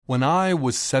When I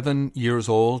was 7 years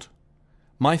old,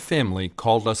 my family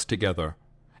called us together,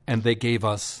 and they gave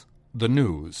us the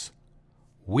news.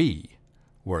 We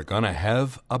were going to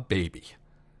have a baby.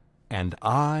 And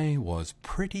I was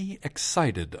pretty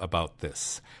excited about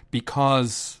this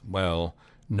because, well,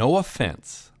 no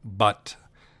offense, but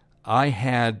I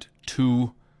had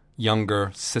 2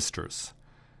 younger sisters,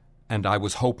 and I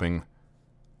was hoping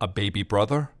a baby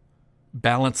brother,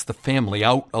 balance the family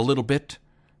out a little bit.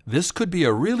 This could be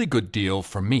a really good deal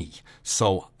for me,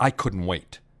 so I couldn't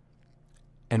wait.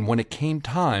 And when it came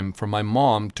time for my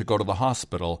mom to go to the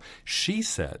hospital, she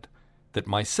said that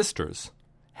my sisters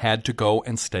had to go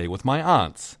and stay with my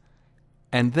aunts.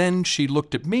 And then she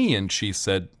looked at me and she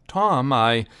said, "Tom,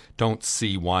 I don't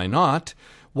see why not.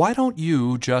 Why don't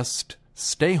you just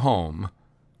stay home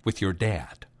with your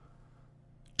dad?"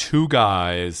 2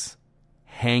 guys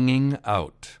hanging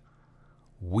out.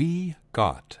 We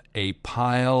got a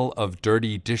pile of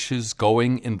dirty dishes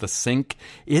going in the sink.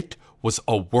 It was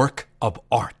a work of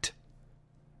art.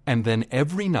 And then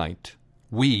every night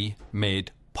we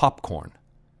made popcorn.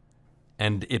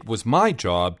 And it was my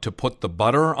job to put the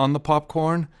butter on the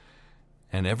popcorn.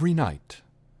 And every night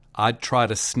I'd try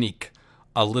to sneak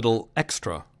a little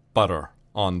extra butter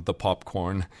on the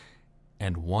popcorn.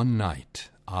 And one night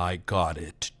I got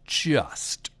it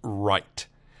just right.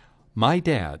 My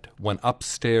dad went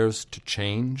upstairs to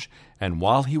change, and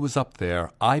while he was up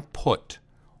there, I put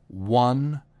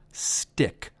 1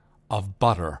 stick of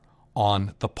butter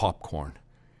on the popcorn.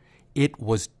 It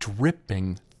was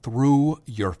dripping through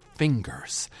your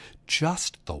fingers,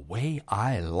 just the way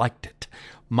I liked it.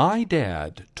 My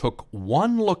dad took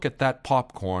one look at that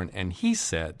popcorn and he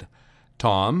said,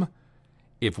 "Tom,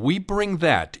 if we bring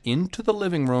that into the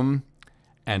living room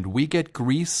and we get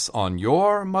grease on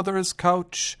your mother's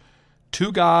couch,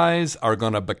 2 guys are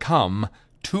going to become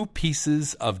 2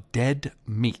 pieces of dead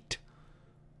meat."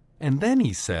 And then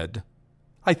he said,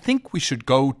 "I think we should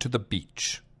go to the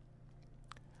beach."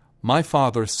 My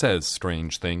father says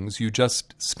strange things. You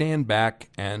just stand back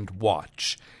and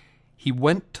watch. He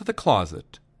went to the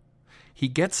closet. He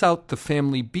gets out the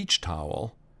family beach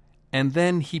towel, and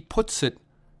then he puts it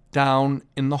down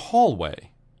in the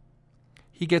hallway.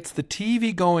 He gets the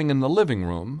TV going in the living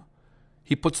room.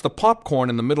 He puts the popcorn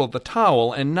in the middle of the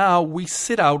towel, and now we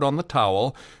sit out on the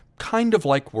towel, kind of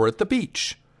like we're at the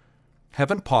beach,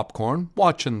 having popcorn,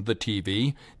 watching the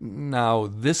TV. Now,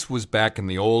 this was back in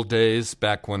the old days,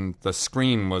 back when the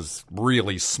screen was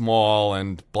really small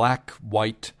and black,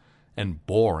 white, and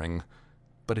boring.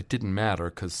 But it didn't matter,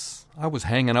 because I was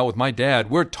hanging out with my dad.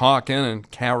 We're talking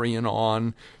and carrying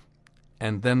on.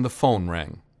 And then the phone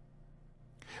rang.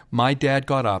 My dad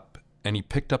got up, and he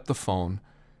picked up the phone.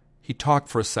 He talked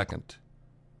for a second.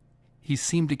 He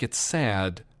seemed to get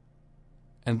sad,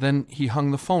 and then he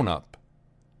hung the phone up.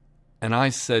 And I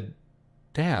said,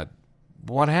 "Dad,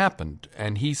 what happened?"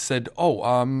 And he said,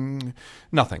 nothing.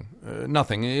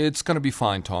 It's going to be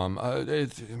fine, Tom.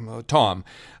 Tom,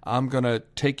 I'm going to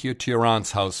take you to your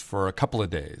aunt's house for a couple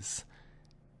of days."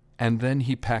 And then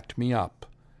he packed me up,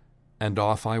 and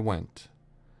off I went.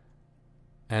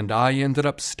 And I ended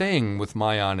up staying with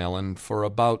my Aunt Ellen for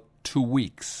about 2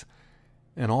 weeks.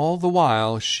 And all the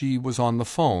while she was on the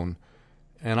phone.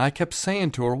 And I kept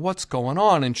saying to her, "What's going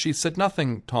on?" And she said,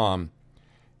 "Nothing, Tom."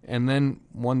 And then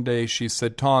one day she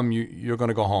said, "Tom, you're going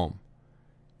to go home."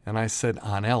 And I said,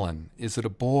 "Aunt Ellen, is it a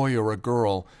boy or a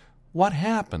girl? What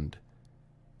happened?"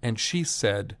 And she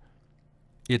said,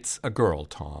 "It's a girl,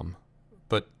 Tom.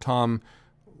 But, Tom,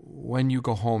 when you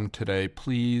go home today,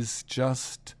 please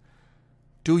just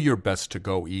do your best to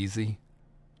go easy."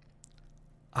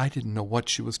 I didn't know what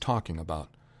she was talking about.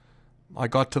 I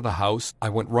got to the house. I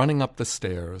went running up the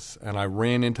stairs, and I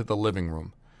ran into the living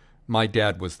room. My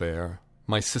dad was there.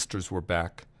 My sisters were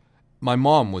back. My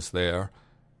mom was there.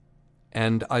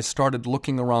 And I started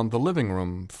looking around the living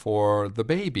room for the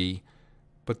baby,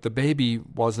 but the baby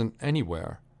wasn't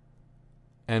anywhere.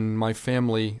 And my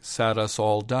family sat us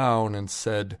all down and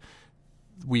said,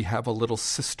 "We have a little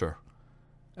sister,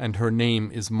 and her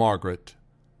name is Margaret,"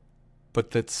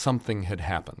 but that something had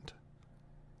happened.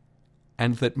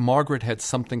 And that Margaret had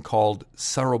something called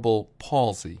cerebral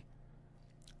palsy.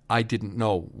 I didn't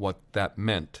know what that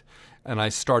meant. And I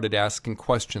started asking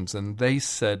questions, and they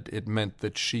said it meant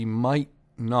that she might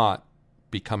not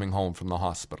be coming home from the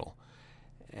hospital.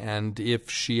 And if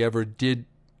she ever did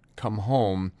come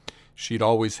home, she'd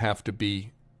always have to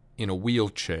be in a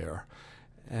wheelchair.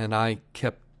 And I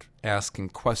kept asking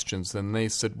questions, and they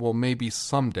said, well, maybe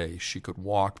someday she could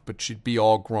walk, but she'd be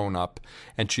all grown up,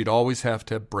 and she'd always have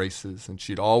to have braces, and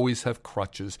she'd always have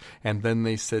crutches. And then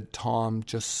they said, Tom,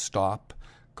 just stop,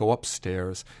 go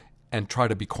upstairs, and try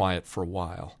to be quiet for a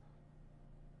while.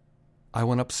 I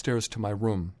went upstairs to my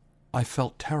room. I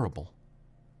felt terrible.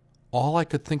 All I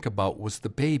could think about was the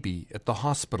baby at the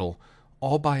hospital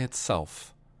all by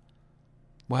itself.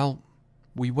 Well,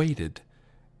 we waited,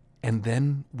 and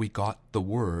then we got the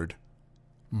word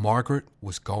Margaret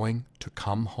was going to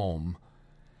come home.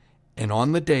 And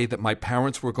on the day that my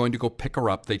parents were going to go pick her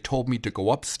up, they told me to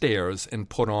go upstairs and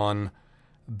put on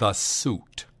the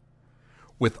suit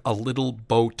with a little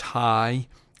bow tie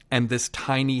and this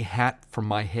tiny hat for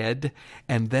my head.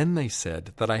 And then they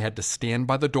said that I had to stand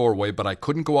by the doorway, but I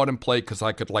couldn't go out and play because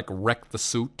I could wreck the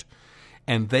suit.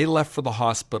 And they left for the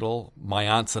hospital. My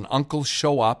aunts and uncles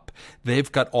show up.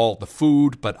 They've got all the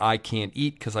food, but I can't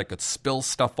eat because I could spill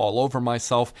stuff all over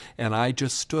myself. And I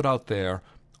just stood out there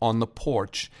on the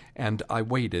porch and I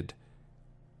waited.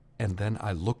 And then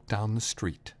I looked down the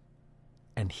street.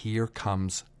 And here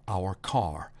comes our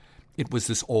car. It was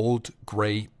this old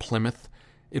gray Plymouth.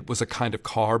 It was a kind of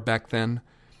car back then.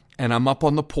 And I'm up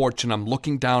on the porch and I'm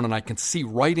looking down and I can see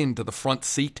right into the front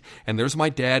seat. And there's my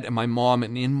dad and my mom,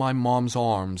 and in my mom's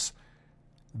arms,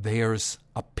 there's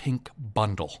a pink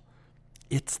bundle.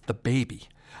 It's the baby.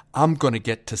 I'm going to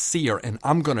get to see her, and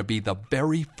I'm going to be the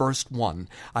very first one.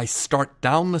 I start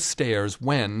down the stairs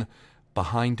when,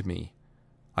 behind me,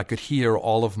 I could hear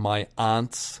all of my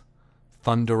aunts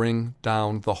thundering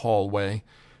down the hallway.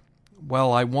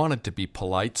 Well, I wanted to be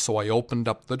polite, so I opened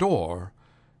up the door,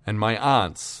 and my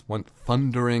aunts went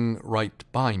thundering right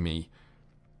by me.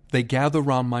 They gather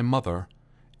round my mother,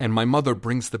 and my mother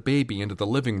brings the baby into the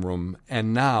living room,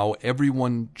 and now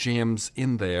everyone jams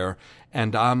in there,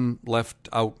 and I'm left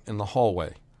out in the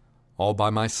hallway, all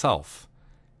by myself,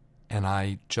 and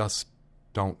I just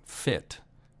don't fit.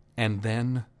 And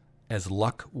then, as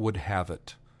luck would have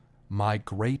it, my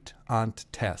great-aunt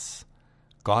Tess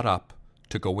got up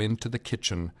to go into the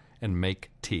kitchen and make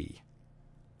tea.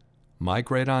 My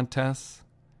great-aunt Tess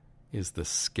is the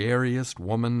scariest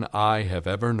woman I have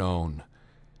ever known.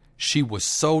 She was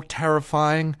so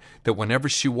terrifying that whenever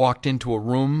she walked into a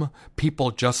room,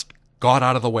 people just got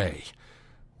out of the way.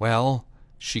 Well,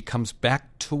 she comes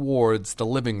back towards the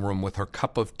living room with her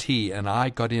cup of tea, and I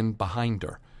got in behind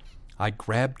her. I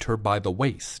grabbed her by the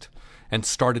waist and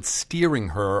started steering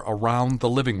her around the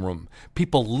living room,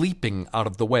 people leaping out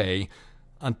of the way,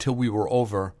 until we were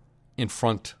over in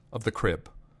front of the crib.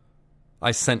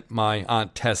 I sent my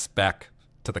Aunt Tess back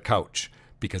to the couch,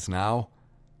 because now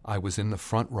I was in the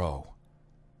front row.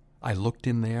 I looked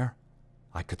in there.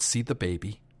 I could see the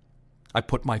baby. I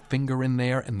put my finger in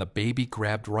there, and the baby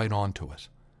grabbed right onto it.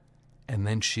 And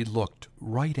then she looked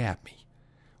right at me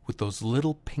with those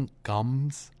little pink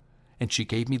gums, and she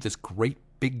gave me this great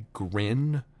big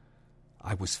grin.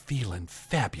 I was feeling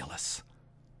fabulous.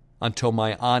 Until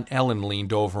my Aunt Ellen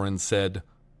leaned over and said,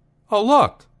 "Oh,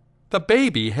 look, the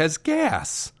baby has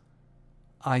gas."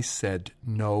 I said,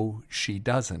 "No, she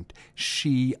doesn't.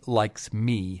 She likes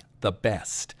me the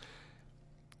best."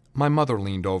 My mother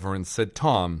leaned over and said,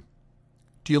 "Tom,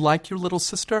 do you like your little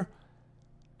sister?"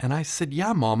 And I said,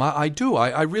 "Yeah, Mom, I do.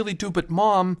 I really do. But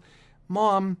Mom,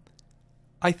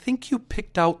 I think you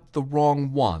picked out the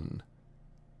wrong one."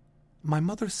 My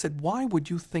mother said, "Why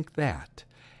would you think that?"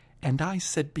 And I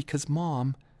said, "Because,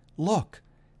 Mom, look,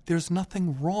 there's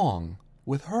nothing wrong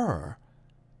with her."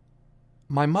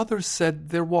 My mother said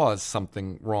there was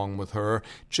something wrong with her,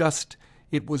 just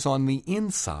it was on the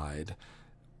inside.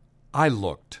 I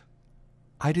looked.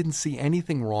 I didn't see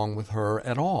anything wrong with her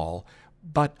at all,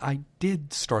 but I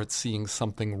did start seeing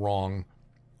something wrong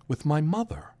with my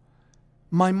mother.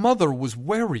 My mother was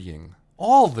worrying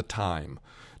all the time.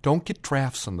 Don't get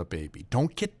drafts on the baby.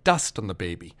 Don't get dust on the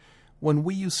baby. When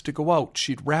we used to go out,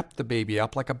 she'd wrap the baby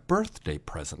up like a birthday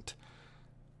present.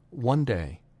 One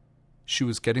day, she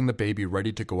was getting the baby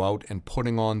ready to go out and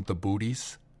putting on the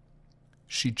booties.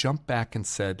 She jumped back and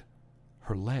said,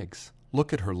 "Her legs,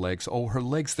 look at her legs. Oh, her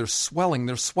legs, they're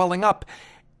swelling up."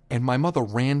 And my mother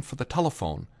ran for the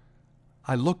telephone.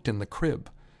 I looked in the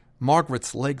crib.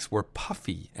 Margaret's legs were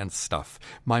puffy and stuff.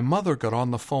 My mother got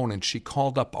on the phone and she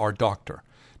called up our doctor,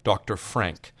 Dr.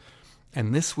 Frank.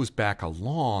 And this was back a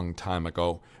long time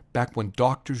ago, back when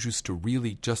doctors used to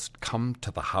really just come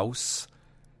to the house.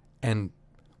 And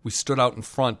we stood out in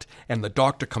front, and the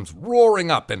doctor comes roaring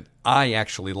up, and I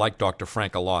actually like Dr.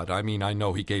 Frank a lot. I mean, I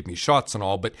know he gave me shots and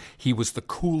all, but he was the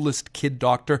coolest kid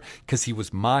doctor because he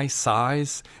was my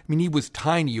size. I mean, he was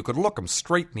tiny. You could look him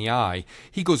straight in the eye.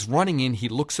 He goes running in, he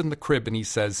looks in the crib, and he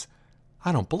says,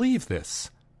 "I don't believe this."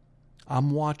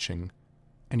 I'm watching,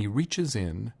 and he reaches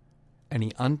in, and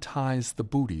he unties the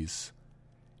booties,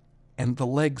 and the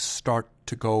legs start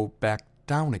to go back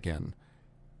down again.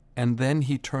 And then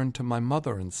he turned to my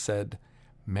mother and said,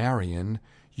 "Marion,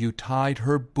 you tied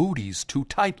her booties too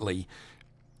tightly."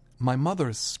 My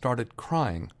mother started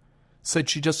crying, said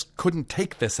she just couldn't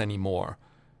take this anymore.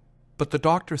 But the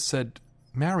doctor said,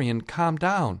 "Marion, calm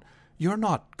down. You're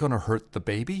not going to hurt the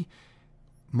baby."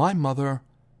 My mother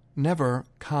never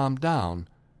calmed down.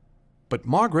 But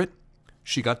Margaret,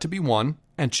 she got to be 1,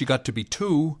 and she got to be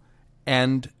 2,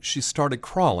 and she started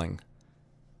crawling.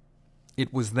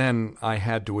 It was then I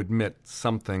had to admit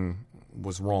something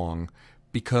was wrong,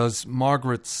 because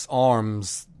Margaret's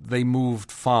arms, they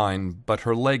moved fine, but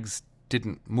her legs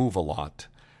didn't move a lot.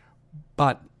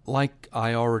 But, like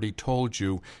I already told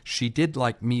you, she did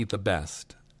like me the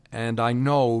best, and I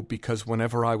know because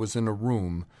whenever I was in a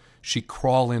room, she'd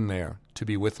crawl in there to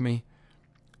be with me.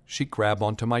 She'd grab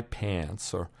onto my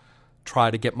pants or try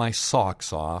to get my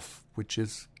socks off, which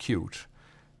is cute.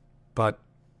 But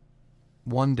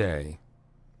one day,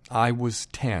 I was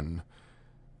 10,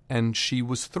 and she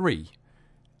was 3,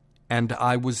 and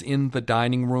I was in the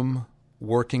dining room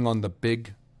working on the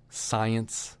big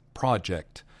science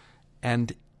project,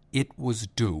 and it was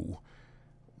due.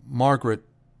 Margaret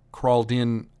crawled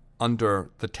in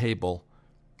under the table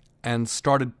and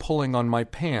started pulling on my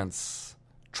pants,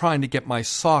 trying to get my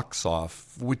socks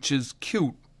off, which is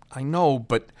cute, I know,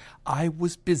 but I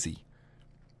was busy.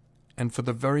 And for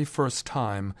the very first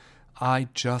time, I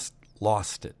just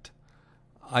lost it.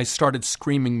 I started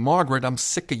screaming, "Margaret, I'm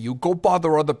sick of you. Go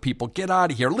bother other people. Get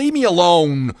out of here. Leave me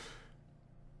alone."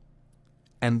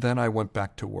 And then I went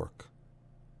back to work.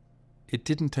 It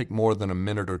didn't take more than a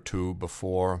minute or two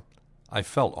before I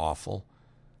felt awful.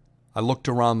 I looked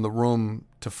around the room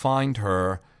to find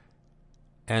her,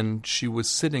 and she was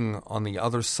sitting on the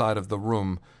other side of the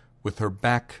room with her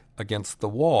back against the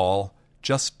wall,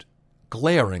 just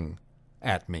glaring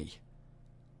at me.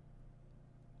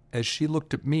 As she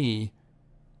looked at me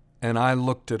and I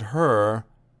looked at her,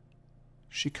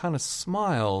 she kind of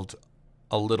smiled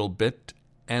a little bit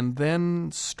and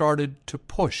then started to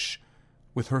push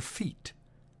with her feet.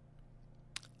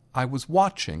 I was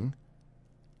watching,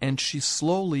 and she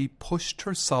slowly pushed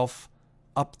herself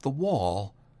up the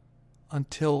wall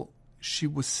until she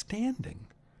was standing.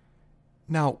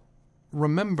 Now,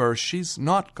 remember, she's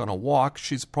not going to walk.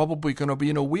 She's probably going to be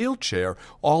in a wheelchair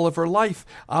all of her life.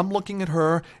 I'm looking at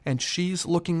her, and she's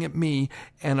looking at me,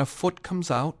 and a foot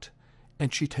comes out,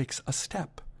 and she takes a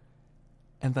step,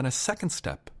 and then a second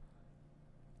step,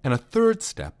 and a third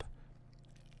step,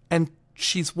 and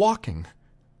she's walking.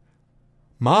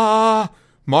 "Ma!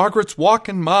 Margaret's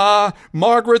walking, Ma!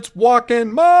 Margaret's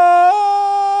walking, Ma!"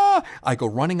 I go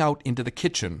running out into the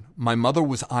kitchen. My mother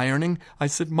was ironing. I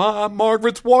said, "Ma,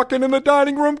 Margaret's walking in the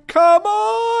dining room. Come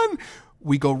on!"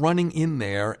 We go running in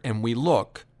there and we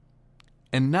look.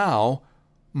 And now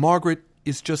Margaret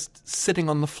is just sitting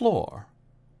on the floor.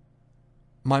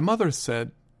 My mother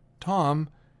said, "Tom,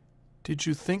 did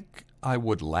you think I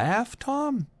would laugh,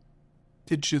 Tom?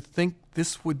 Did you think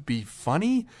this would be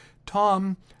funny?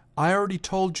 Tom, I already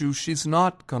told you she's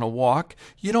not going to walk.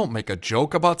 You don't make a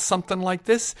joke about something like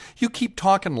this. You keep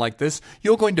talking like this,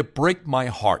 you're going to break my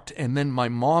heart." And then my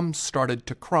mom started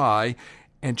to cry,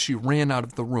 and she ran out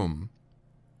of the room.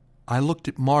 I looked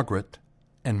at Margaret,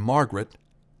 and Margaret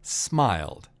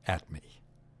smiled at me.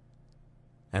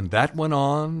 And that went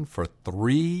on for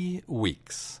 3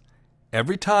 weeks.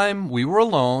 Every time we were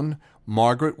alone,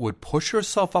 Margaret would push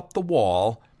herself up the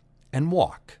wall and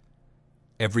walk.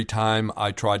 Every time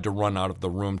I tried to run out of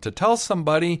the room to tell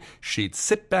somebody, she'd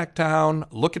sit back down,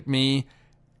 look at me,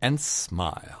 and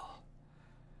smile.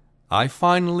 I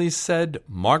finally said,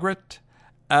 "Margaret,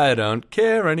 I don't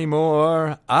care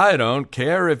anymore. I don't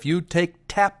care if you take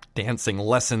tap dancing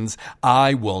lessons.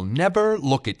 I will never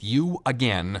look at you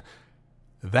again."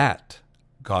 That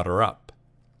got her up.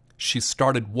 She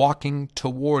started walking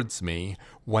towards me.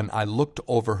 When I looked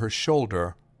over her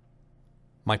shoulder,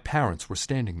 my parents were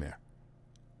standing there.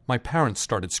 My parents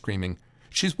started screaming,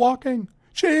 "She's walking!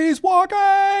 She's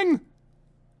walking!"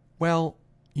 Well,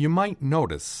 you might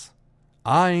notice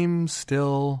I'm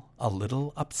still a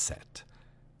little upset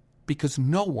because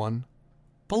no one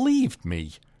believed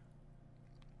me.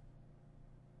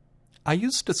 I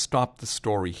used to stop the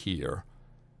story here,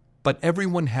 but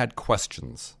everyone had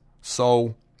questions,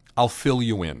 so I'll fill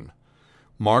you in.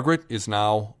 Margaret is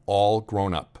now all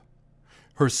grown up.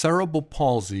 Her cerebral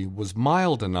palsy was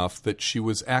mild enough that she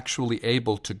was actually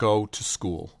able to go to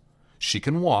school. She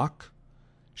can walk.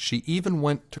 She even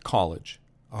went to college.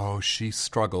 Oh, she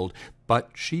struggled, but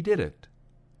she did it.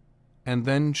 And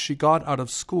then she got out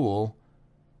of school,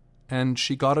 and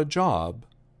she got a job.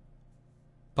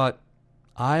 But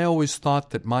I always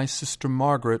thought that my sister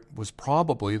Margaret was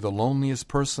probably the loneliest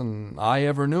person I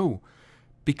ever knew,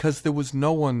 because there was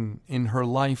no one in her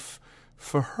life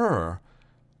for her.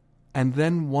 And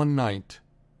then one night,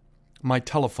 my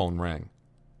telephone rang.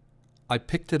 I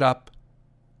picked it up,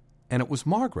 and it was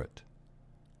Margaret.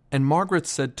 And Margaret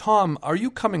said, "Tom, are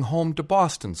you coming home to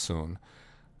Boston soon?"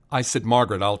 I said,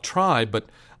 "Margaret, I'll try, but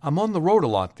I'm on the road a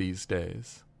lot these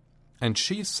days." And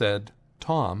she said,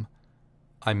 "Tom,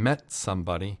 I met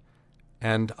somebody,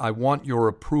 and I want your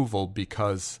approval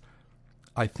because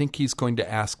I think he's going to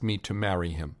ask me to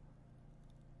marry him."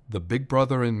 The big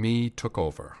brother in me took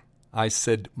over. I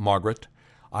said, "Margaret,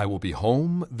 I will be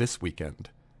home this weekend."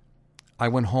 I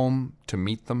went home to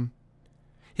meet them.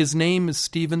 His name is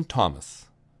Stephen Thomas.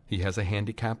 He has a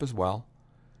handicap as well.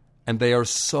 And they are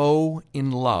so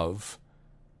in love,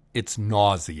 it's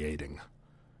nauseating.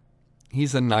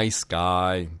 He's a nice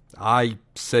guy. I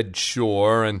said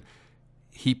sure, and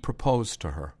he proposed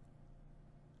to her.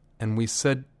 And we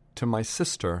said to my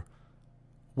sister,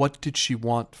 what did she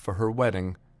want for her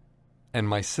wedding? And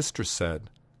my sister said,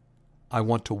 "I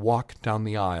want to walk down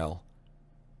the aisle,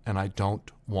 and I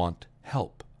don't want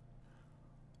help."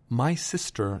 My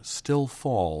sister still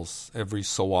falls every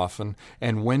so often,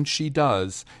 and when she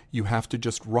does, you have to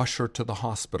just rush her to the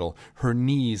hospital. Her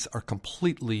knees are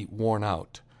completely worn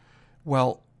out.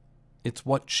 Well, it's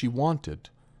what she wanted.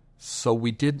 So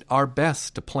we did our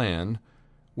best to plan.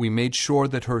 We made sure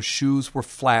that her shoes were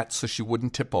flat so she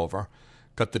wouldn't tip over,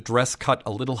 got the dress cut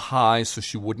a little high so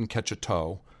she wouldn't catch a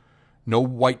toe. No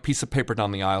white piece of paper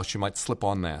down the aisle, she might slip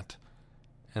on that.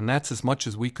 And that's as much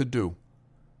as we could do.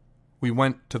 We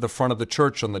went to the front of the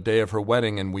church on the day of her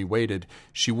wedding, and we waited.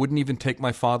 She wouldn't even take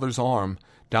my father's arm.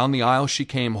 Down the aisle she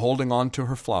came, holding on to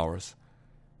her flowers.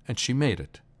 And she made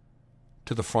it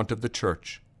to the front of the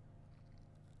church.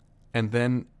 And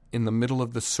then, in the middle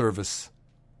of the service,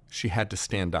 she had to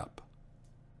stand up.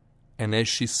 And as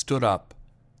she stood up,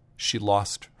 she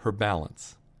lost her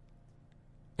balance.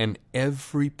 And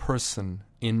every person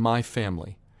in my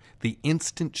family, the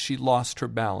instant she lost her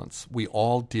balance, we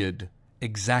all did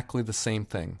exactly the same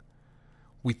thing.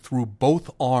 We threw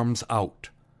both arms out,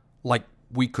 like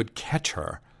we could catch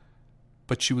her,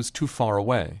 but she was too far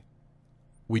away.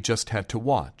 We just had to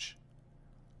watch.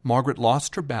 Margaret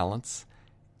lost her balance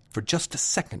for just a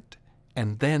second,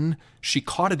 and then she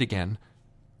caught it again,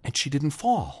 and she didn't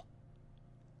fall.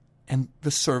 And the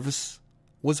service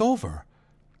was over.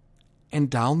 And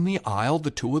down the aisle the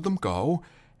two of them go,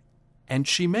 and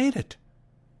she made it.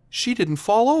 She didn't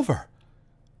fall over.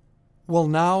 Well,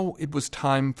 now it was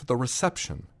time for the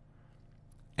reception.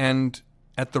 And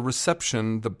at the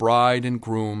reception, the bride and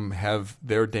groom have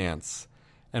their dance,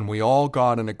 and we all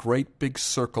got in a great big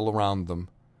circle around them.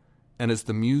 And as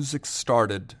the music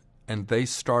started and they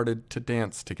started to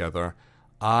dance together,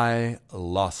 I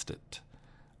lost it.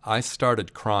 I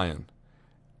started crying.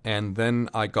 And then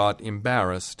I got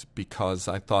embarrassed because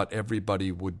I thought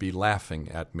everybody would be laughing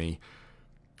at me.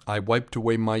 I wiped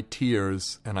away my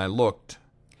tears and I looked.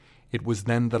 It was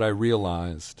then that I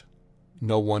realized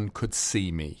no one could see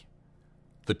me.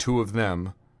 The two of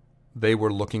them, they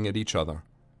were looking at each other,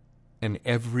 and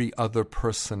every other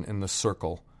person in the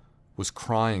circle was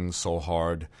crying so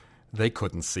hard they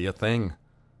couldn't see a thing.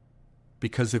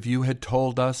 Because if you had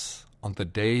told us on the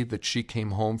day that she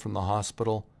came home from the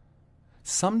hospital,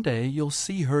 "Someday you'll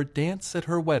see her dance at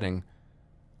her wedding,"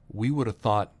 we would have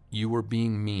thought you were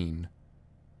being mean,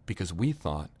 because we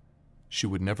thought she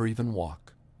would never even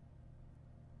walk.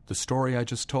 The story I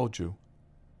just told you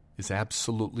is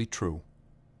absolutely true.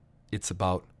 It's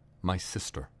about my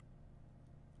sister,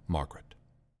 Margaret.